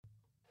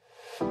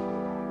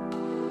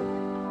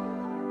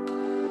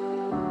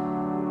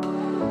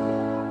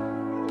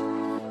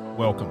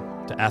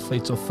Welcome to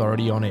Athletes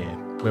Authority On Air,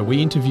 where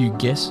we interview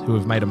guests who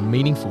have made a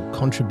meaningful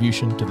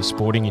contribution to the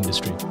sporting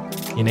industry.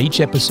 In each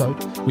episode,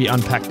 we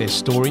unpack their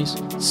stories,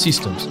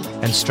 systems,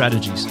 and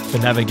strategies for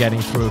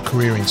navigating through a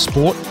career in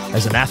sport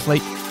as an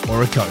athlete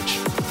or a coach.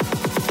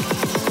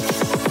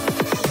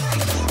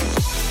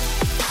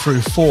 Through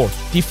 4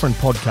 different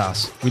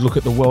podcasts, we look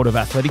at the world of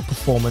athletic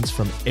performance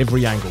from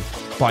every angle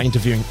by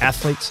interviewing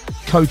athletes,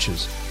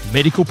 coaches,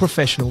 medical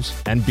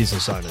professionals, and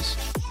business owners.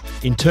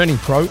 In Turning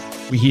Pro,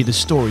 we hear the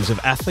stories of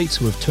athletes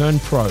who have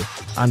turned pro,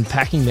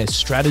 unpacking their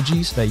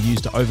strategies they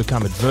use to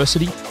overcome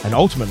adversity and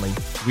ultimately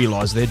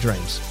realise their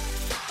dreams.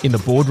 In the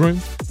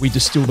boardroom, we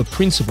distill the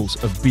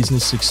principles of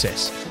business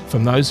success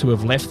from those who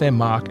have left their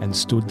mark and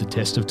stood the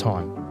test of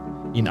time.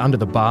 In Under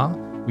the Bar,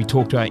 we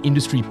talk to our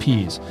industry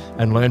peers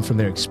and learn from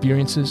their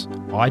experiences,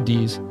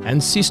 ideas,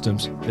 and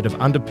systems that have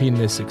underpinned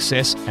their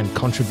success and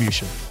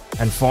contribution.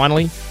 And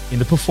finally, in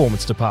the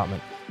performance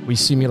department, we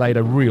simulate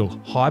a real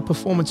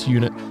high-performance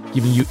unit,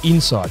 giving you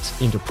insights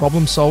into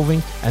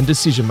problem-solving and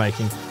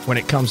decision-making when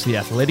it comes to the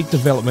athletic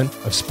development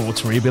of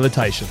sports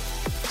rehabilitation.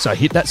 So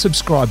hit that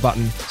subscribe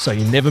button so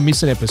you never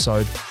miss an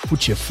episode,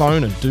 put your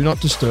phone on Do Not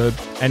Disturb,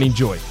 and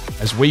enjoy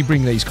as we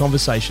bring these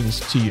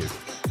conversations to you.